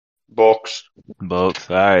 Bucks. All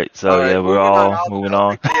right. So we're all moving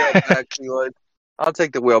on. I'll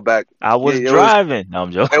take the wheel back. I was driving. No,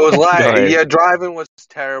 I'm joking. It was lagging. Yeah, driving was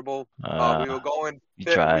terrible. We were going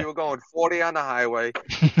 40 on the highway.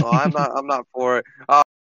 So I'm not for it.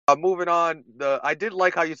 Moving on. I did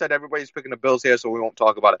like how you said everybody's picking the Bills here, so we won't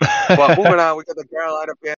talk about it. But moving on, we got the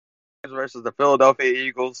Carolina Panthers versus the Philadelphia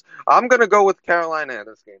Eagles. I'm gonna go with Carolina in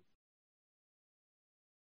this game.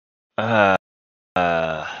 These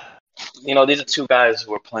are 2 guys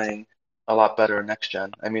who are playing a lot better next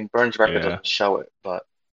gen. I mean, Burns' record doesn't show it, but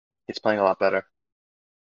he's playing a lot better.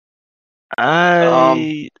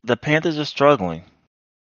 The Panthers are struggling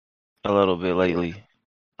a little bit lately.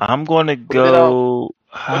 I'm going to go.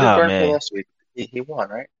 What did Burn play last week? He won,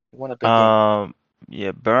 right? He won a big game.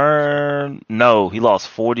 Yeah, Burn. No, he lost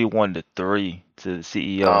 41-3 to the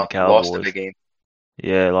CEO and Cowboys. Lost the big game.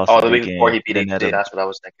 Yeah, lost the big game. The week before he beat HD. That's what I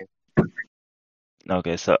was thinking.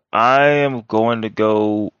 Okay, so I'm gonna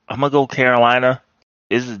go Carolina.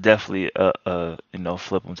 This is definitely a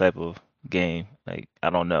flip 'em type of game. Like, I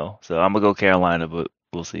don't know. So I'm gonna go Carolina, but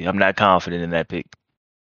we'll see. I'm not confident in that pick.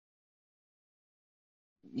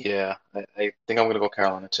 Yeah, I think I'm gonna go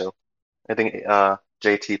Carolina too. I think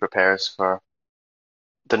JT prepares for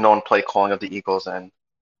the known play calling of the Eagles and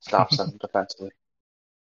stops them defensively.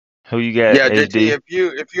 Who you got? Yeah, HD?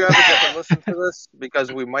 JT, if you ever get to listen to this,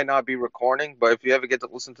 because we might not be recording, but if you ever get to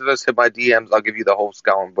listen to this, hit my DMs. I'll give you the whole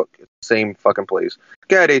scouting book. Same fucking plays.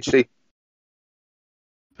 Go ahead, HD.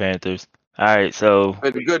 Panthers. All right, so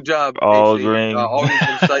good job. All HD. green. Always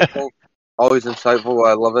insightful. Always insightful.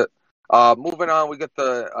 I love it. Moving on, we got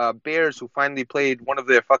the Bears, who finally played one of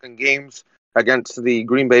their fucking games against the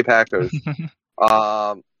Green Bay Packers.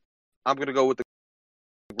 I'm gonna go with the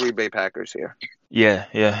Green Bay Packers here. Yeah.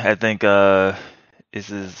 I think this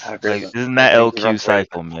is not LQ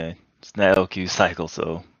cycle, man. It's not LQ cycle,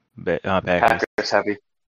 so Packers heavy.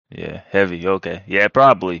 Yeah, heavy. Okay, yeah,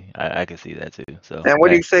 probably. I can see that too. So. And what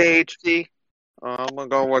do you say, HD? I'm gonna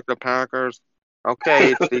go with the Packers.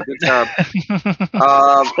 Okay, HD, good job.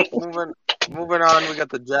 Moving on, we got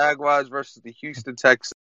the Jaguars versus the Houston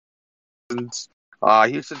Texans.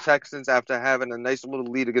 Houston Texans, after having a nice little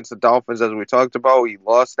lead against the Dolphins, as we talked about, he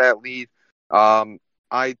lost that lead.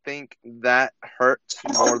 I think that hurts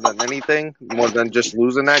more than anything, more than just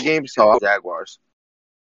losing that game. So Jaguars.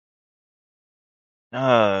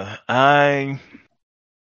 I'm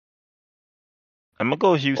gonna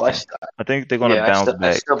go with Houston. I think they're gonna bounce back.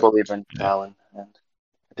 I still believe in Allen, and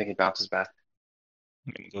I think he bounces back.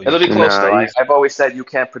 It'll be close though. I've always said you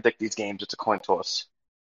can't predict these games. It's a coin toss.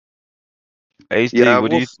 HD,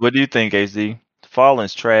 what do you think, HD?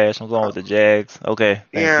 Fallen's trash. I'm going with the Jags. Okay.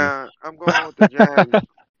 I'm going with the Jags.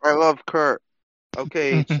 I love Kurt.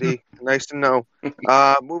 Okay, HD. Nice to know.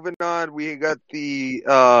 Moving on, we got the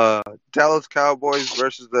Dallas Cowboys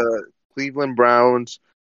versus the Cleveland Browns.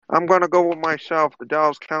 I'm gonna go with myself. The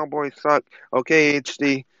Dallas Cowboys suck. Okay,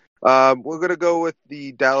 HD. We're gonna go with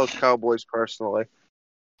the Dallas Cowboys personally.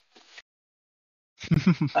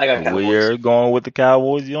 I got Cowboys. We're going with the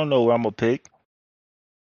Cowboys. You don't know where I'm gonna pick.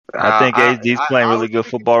 I think HD's playing really good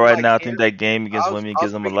football right now. I think that game against Wimmy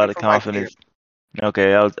gives him a lot of confidence.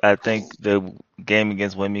 Okay, I think the game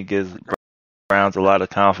against Wimmy gives Browns a lot of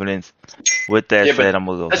confidence. With that said, I'm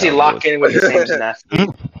gonna go. Does he lock in with the same tenacity?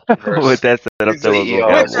 With that said, I'm still gonna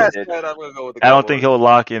go. I don't think he'll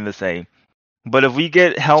lock in the same. But if we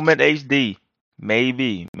get Helmet HD,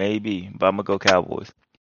 maybe, but I'm gonna go Cowboys.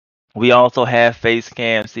 We also have Face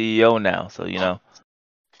Cam CEO now, so you know.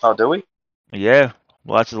 Oh, do we? Yeah,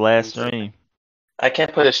 watch the last stream. I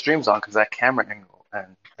can't put his streams on because that camera angle,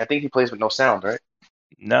 and I think he plays with no sound, right?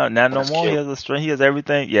 No, not no more. Cute. He has a stream. He has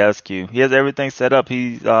everything. Yeah, it's cute. He has everything set up.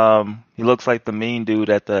 He looks like the mean dude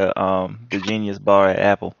at the Genius Bar at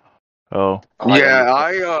Apple. Oh. Yeah,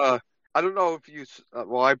 I don't know if you.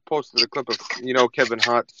 I posted a clip of Kevin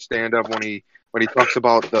Hart's stand up when he talks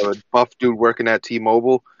about the buff dude working at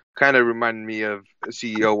T-Mobile. Kind of reminded me of a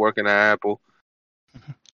CEO working at Apple.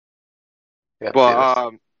 Yeah,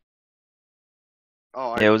 but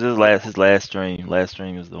it was his last stream. Last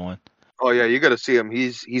stream is the one. Oh yeah, you got to see him.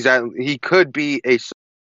 He could be a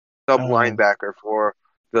sub linebacker for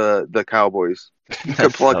the Cowboys. He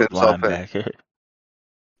could plug himself in.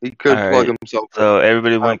 He could plug himself in. So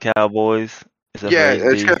everybody went Cowboys. Except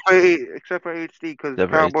for HD because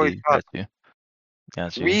Cowboys.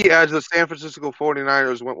 Gotcha. We, as the San Francisco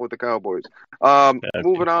 49ers, went with the Cowboys.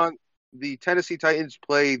 Moving on, the Tennessee Titans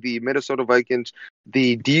play the Minnesota Vikings.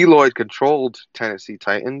 The Deloitte-controlled Tennessee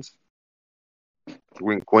Titans.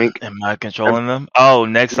 Wink, wink. Am I controlling them? Oh,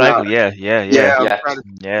 next cycle. Yeah.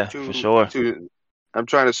 For sure. I'm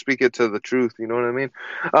trying to speak it to the truth. You know what I mean?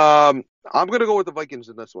 I'm going to go with the Vikings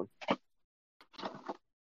in this one.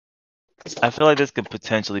 I feel like this could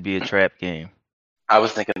potentially be a trap game. I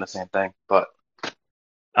was thinking the same thing, but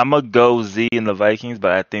I'm going to go Z in the Vikings,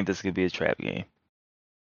 but I think this could be a trap game.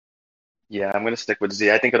 Yeah, I'm going to stick with Z.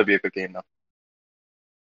 I think it'll be a good game, though.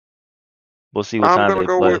 We'll see what time they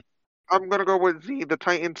play. I'm going to go with Z. The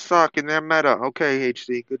Titans suck in their meta. Okay,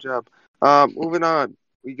 HC. Good job. Moving on.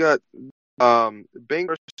 We got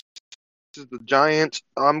Bengals the Giants.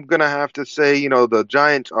 I'm gonna have to say, the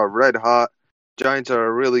Giants are red hot. Giants are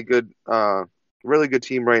a really good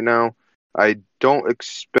team right now. I don't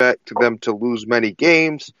expect them to lose many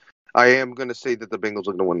games. I am gonna say that the Bengals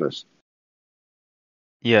are gonna win this.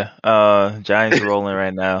 Yeah, Giants are rolling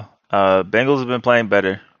right now. Bengals have been playing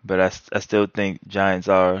better, but I still think Giants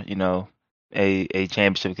are, a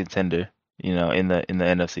championship contender, in the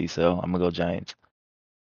NFC. So I'm gonna go Giants.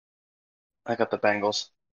 I got the Bengals.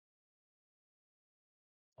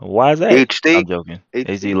 Why is that? HD. I'm joking.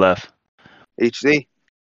 HD left. HD.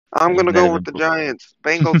 I'm gonna go with the Giants.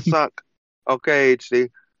 Bengals suck. Okay, HD.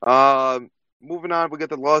 Moving on, we get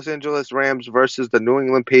the Los Angeles Rams versus the New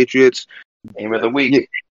England Patriots. Game of the week.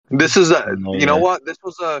 This is what? This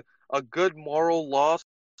was a good moral loss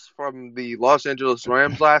from the Los Angeles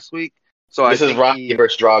Rams last week. So this is Rocky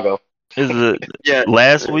versus Drago.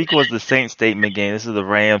 Last week was the Saints statement game. This is the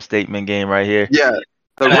Rams statement game right here. Yeah.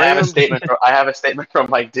 I have a statement from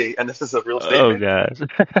Mike D, and this is a real statement. Oh gosh.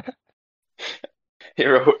 He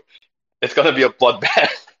wrote, "It's gonna be a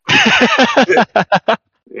bloodbath."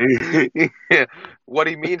 What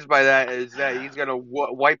he means by that is that he's gonna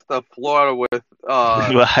wipe the floor with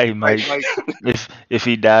right, Mike. If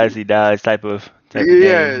he dies, he dies. Type of game.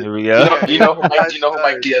 Here we go. You know who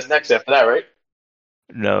Mike D is next after that, right?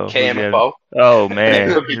 No. KMFO. Oh man,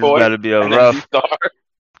 this got to be a rough.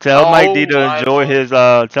 Tell Mike D to enjoy his.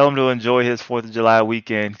 Tell him to enjoy his 4th of July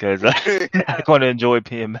weekend because I'm not going to enjoy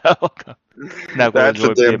PML. Not going to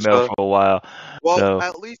enjoy PML for a while. Well, so.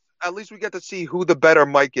 At least we get to see who the better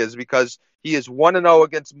Mike is because he is 1-0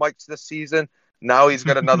 against Mike's this season. Now he's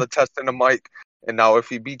got another test in the Mike, and now if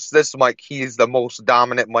he beats this Mike, he is the most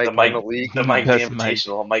dominant Mike in the league. The Mike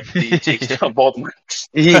Invitational. Mike D takes down both Mikes.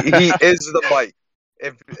 He is the Mike.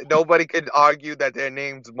 If nobody could argue that their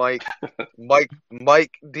name's Mike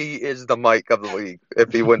D is the Mike of the league.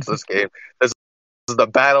 If he wins this game, this is the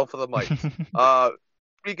battle for the Mike.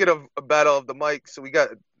 Speaking of a battle of the Mikes, we got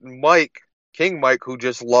King Mike, who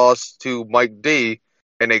just lost to Mike D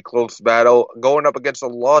in a close battle, going up against the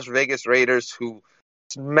Las Vegas Raiders, who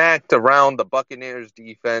smacked around the Buccaneers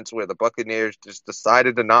defense, where the Buccaneers just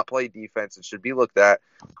decided to not play defense and should be looked at.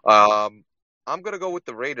 I'm going to go with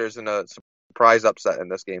the Raiders in a surprise upset in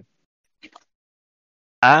this game.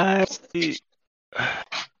 I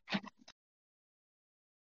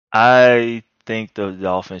think the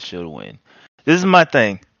Dolphins should win. This is my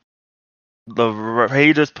thing. The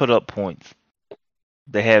Raiders put up points.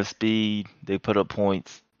 They have speed. They put up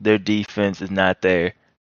points. Their defense is not there.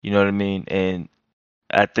 You know what I mean? And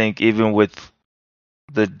I think even with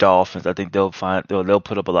the Dolphins, I think they'll put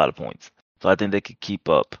up a lot of points. So I think they could keep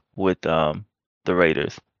up with the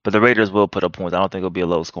Raiders. But the Raiders will put up points. I don't think it'll be a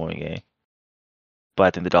low scoring game. But I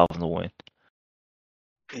think the Dolphins will win.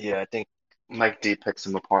 Yeah, I think Mike D picks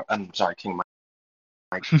them apart. I'm sorry, King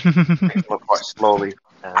Mike picks them apart slowly.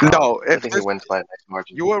 And, I think he wins by a nice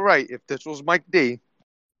margin. You were right. If this was Mike D,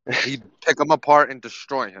 he'd pick him apart and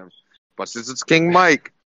destroy him. But since it's King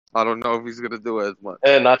Mike, I don't know if he's gonna do it as much.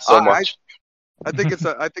 Not so much. I think it's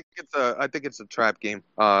a trap game.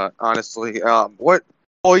 Honestly, what?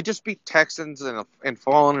 Oh, he just beat Texans and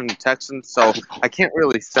fallen in the Texans, so I can't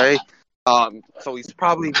really say. So he's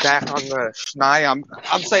probably back on the schneid.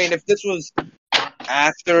 I'm saying if this was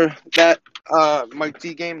after that Mike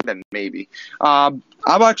D game, then maybe. I'm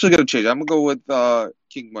actually gonna change. I'm gonna go with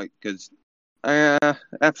King Mike because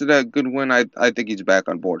after that good win, I think he's back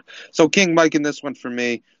on board. So King Mike in this one for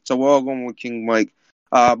me. So we're all going with King Mike.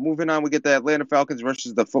 Moving on, we get the Atlanta Falcons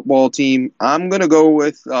versus the football team. I'm gonna go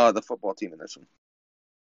with the football team in this one.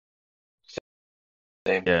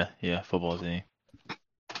 Same. Yeah, football team.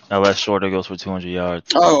 Unless Shorter goes for 200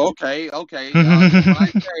 yards. Oh, okay. When I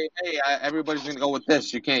say, hey, everybody's going to go with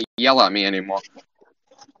this, you can't yell at me anymore.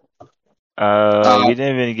 We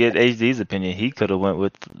didn't even get HD's opinion. He could have went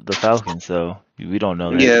with the Falcons, so we don't know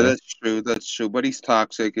that. Yeah, that's true. But he's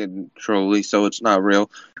toxic and trolly, so it's not real.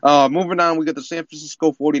 Moving on, we got the San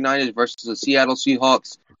Francisco 49ers versus the Seattle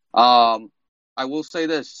Seahawks. I will say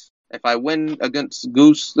this. If I win against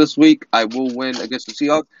Goose this week, I will win against the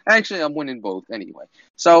Seahawks. Actually, I'm winning both anyway.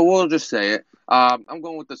 So we'll just say it. I'm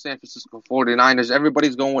going with the San Francisco 49ers.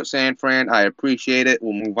 Everybody's going with San Fran. I appreciate it.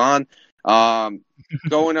 We'll move on.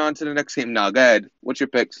 Going on to the next game now. Go ahead. What's your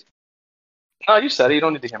picks? No, you said it. You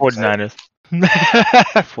don't need to hear me 49ers.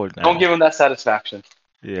 49ers. Don't give him that satisfaction.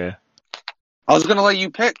 Yeah. I was going to let you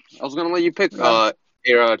pick.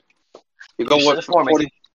 A-Rod. You go with 40.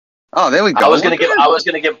 Oh, there we go. I was gonna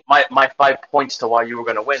give my 5 points to why you were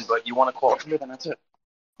gonna win, but you want to call it here, then that's it.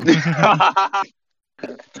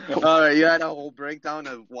 All right, you had a whole breakdown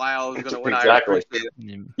of why I was gonna win. Exactly. I appreciate it.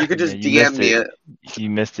 You could just DM me it. You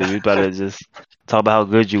missed it. We better just talk about how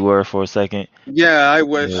good you were for a second. Yeah, I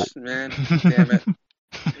wish, man. Damn it.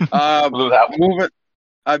 Blew that one.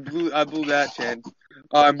 I blew that chance.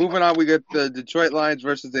 Moving on, we get the Detroit Lions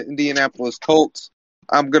versus the Indianapolis Colts.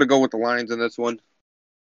 I'm gonna go with the Lions in this one.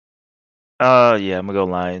 Yeah, I'm gonna go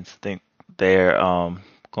Lions. I think they're gonna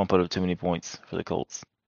put up too many points for the Colts.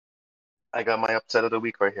 I got my upset of the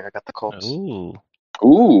week right here. I got the Colts. Ooh.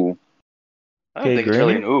 I don't think it's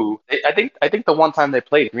really an ooh. I think the one time they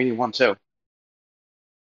played, Greeny won too.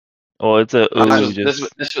 Oh, it's a ooh. This was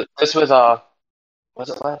was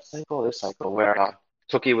it last cycle or this cycle where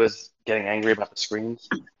Cookie was getting angry about the screens?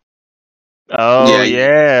 Oh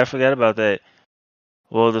yeah, I forgot about that.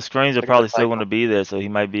 Well, the screens are probably still going to be there, so he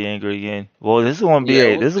might be angry again. Well, this is going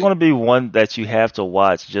to be one that you have to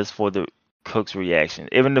watch just for the Cook's reaction.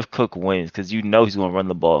 Even if Cook wins, because you know he's going to run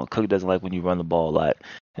the ball. Cook doesn't like when you run the ball a lot.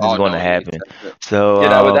 And it's going to happen. So yeah,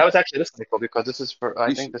 that was actually this cycle because this is for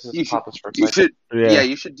I think this is Papa's first cycle.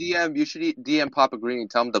 You should DM Papa Green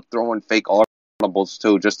and tell him to throw in fake audibles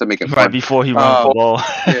too, just to make it fun. Right before he runs the ball.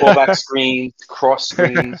 Fullback screens, cross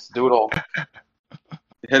screens, do it all.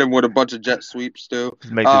 Hit him with a bunch of jet sweeps too.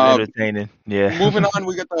 Make it entertaining. Yeah. Moving on,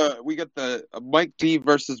 we got the Mike D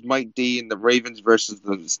versus Mike D and the Ravens versus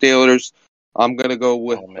the Steelers. I'm gonna go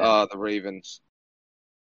with the Ravens.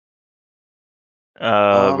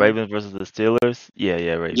 Ravens versus the Steelers. Yeah,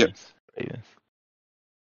 Ravens. Yep. Ravens.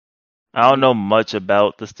 I don't know much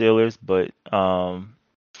about the Steelers, but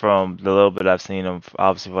from the little bit I've seen them,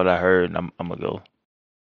 obviously what I heard, I'm gonna go.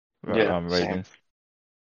 Ravens. Same.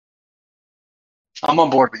 I'm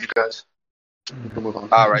on board with you guys. We can move on.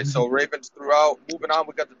 All right, so Ravens throughout. Moving on,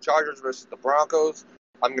 we got the Chargers versus the Broncos.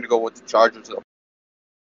 I'm gonna go with the Chargers.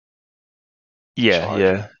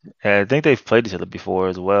 Yeah. I think they've played each other before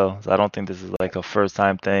as well. So I don't think this is like a first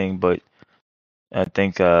time thing, but I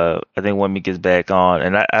think Wemby gets back on,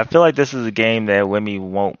 and I feel like this is a game that Wemby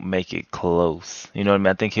won't make it close. You know what I mean?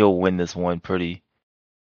 I think he'll win this one pretty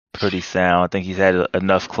sound. I think he's had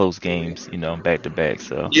enough close games, back to back.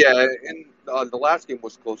 So yeah, and the last game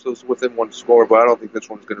was close. It was within one score, but I don't think this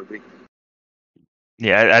one's going to be.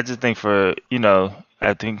 Yeah, I just think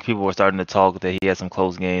I think people were starting to talk that he had some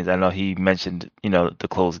close games. I know he mentioned, the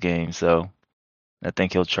close game, so I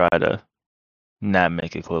think he'll try to not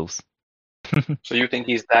make it close. So you think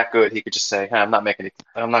he's that good? He could just say, "Hey, I'm not making it.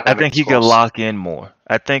 I'm not." I think he could lock in more.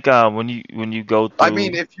 I think when you go through. I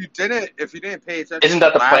mean, if you didn't pay attention, isn't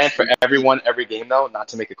that the plan for everyone every game though? Not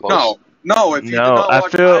to make it close. No. If you did not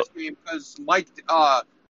watch last game, because Mike,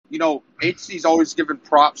 HC's always given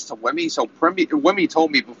props to Wemby. So Wemby told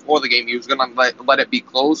me before the game he was gonna let it be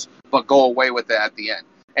close, but go away with it at the end,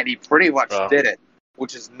 and he pretty much did it,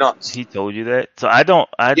 which is nuts. He told you that, so I don't.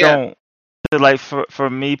 Like for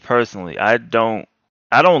me personally, I don't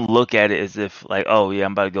look at it as if like, oh yeah,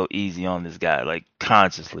 I'm about to go easy on this guy, like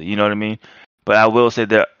consciously, you know what I mean? But I will say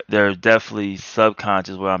they're definitely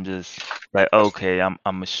subconscious where I'm just like, okay, I'm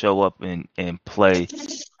gonna show up and play.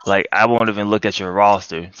 Like I won't even look at your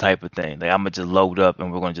roster type of thing. Like I'm gonna just load up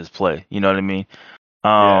and we're gonna just play. You know what I mean?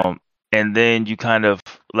 And then you kind of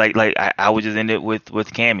like I would just end it with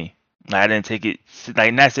Cammy. I didn't take it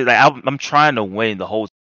like that's it. Like I'm trying to win the whole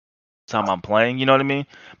time I'm playing, you know what I mean?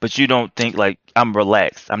 But you don't think like I'm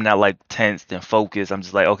relaxed. I'm not like tensed and focused. I'm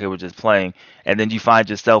just like, okay, we're just playing. And then you find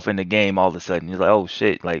yourself in the game all of a sudden. You're like, oh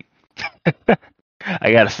shit, like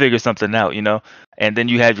I gotta figure something out, And then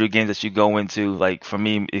you have your games that you go into, like for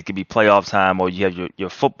me, it could be playoff time, or you have your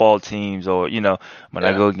football teams, or when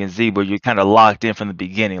I go against Zebra, you're kind of locked in from the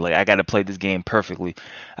beginning. Like I got to play this game perfectly.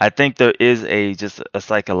 I think there is just a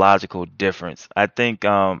psychological difference. I think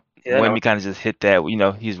Wemby kind of just hit that.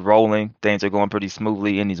 He's rolling, things are going pretty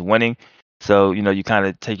smoothly, and he's winning. So you kind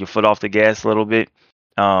of take your foot off the gas a little bit.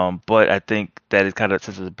 But I think that it kind of,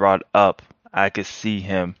 since it's brought up, I could see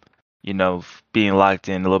him. Being locked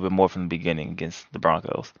in a little bit more from the beginning against the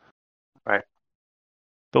Broncos. Right.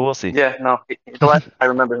 But we'll see. Yeah, no. The last I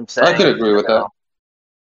remember him saying. I could agree with that.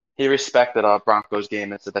 He respected our Broncos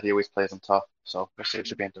game and said that he always plays them tough. So it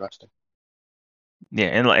should be interesting. Yeah,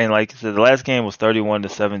 and like I said, the last game was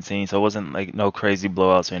 31-17, so it wasn't like no crazy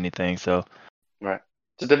blowouts or anything. So. Right.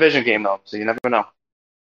 It's a division game though, so you never know.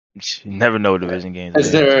 You never know division games.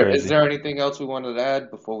 Is there anything else we wanted to add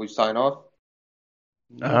before we sign off?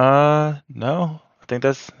 No. I think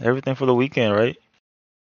that's everything for the weekend, right?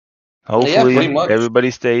 Hopefully,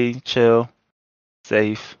 everybody stay chill,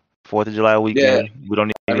 safe. 4th of July weekend. Yeah. We don't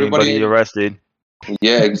need anybody arrested.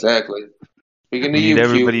 Yeah, exactly. We need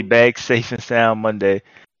everybody back safe and sound Monday.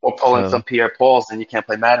 Or pulling some Pierre Pauls, and you can't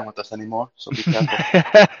play Madden with us anymore. So be careful.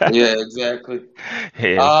 Yeah, exactly.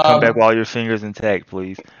 Yeah, come back with all your fingers intact,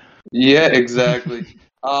 please. Yeah, exactly.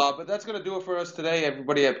 But that's going to do it for us today.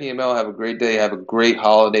 Everybody at PML, have a great day. Have a great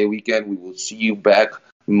holiday weekend. We will see you back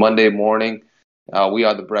Monday morning. We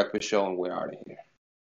are The Breakfast Show, and we're out of here.